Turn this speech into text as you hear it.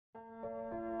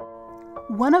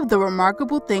One of the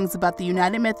remarkable things about the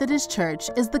United Methodist Church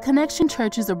is the connection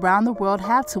churches around the world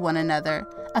have to one another,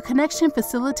 a connection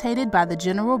facilitated by the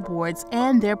general boards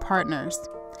and their partners.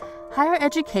 Higher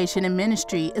education and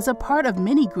ministry is a part of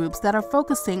many groups that are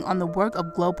focusing on the work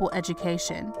of global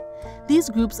education. These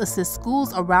groups assist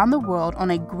schools around the world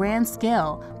on a grand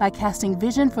scale by casting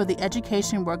vision for the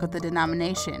education work of the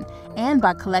denomination and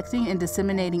by collecting and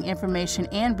disseminating information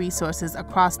and resources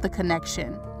across the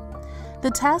connection. The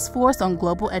Task Force on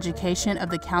Global Education of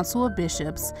the Council of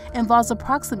Bishops involves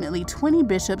approximately 20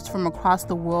 bishops from across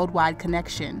the worldwide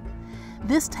connection.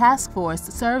 This task force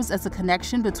serves as a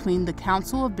connection between the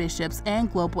Council of Bishops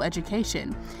and global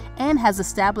education and has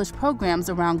established programs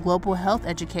around global health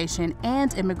education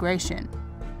and immigration.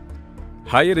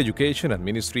 Higher Education and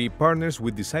Ministry partners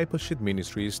with Discipleship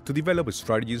Ministries to develop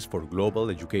strategies for global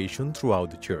education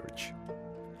throughout the Church.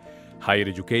 Higher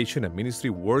Education and Ministry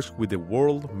works with the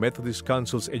World Methodist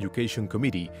Council's Education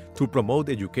Committee to promote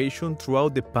education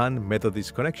throughout the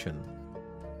Pan-Methodist connection.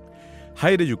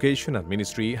 Higher Education and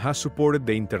Ministry has supported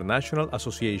the International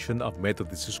Association of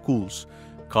Methodist Schools,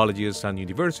 Colleges and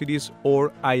Universities,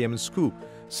 or IMSCU,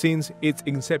 since its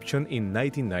inception in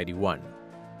 1991.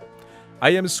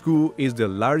 IMSCU is the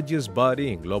largest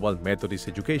body in global Methodist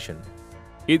education.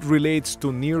 It relates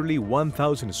to nearly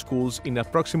 1,000 schools in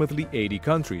approximately 80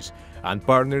 countries and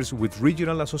partners with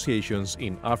regional associations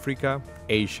in Africa,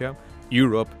 Asia,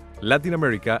 Europe, Latin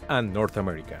America, and North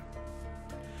America.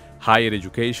 Higher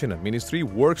Education and Ministry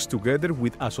works together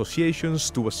with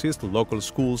associations to assist local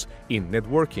schools in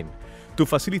networking, to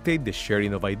facilitate the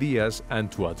sharing of ideas,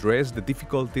 and to address the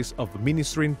difficulties of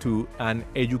ministering to and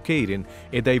educating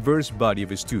a diverse body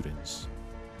of students.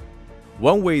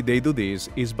 One way they do this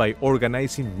is by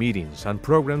organizing meetings and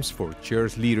programs for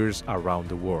church leaders around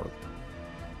the world.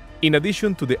 In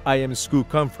addition to the IMSCU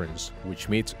conference, which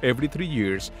meets every 3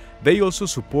 years, they also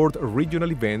support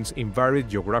regional events in varied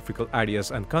geographical areas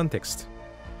and contexts.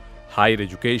 Higher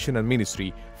Education and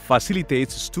Ministry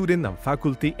facilitates student and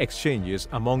faculty exchanges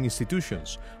among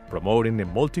institutions, promoting a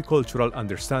multicultural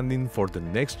understanding for the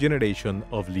next generation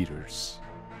of leaders.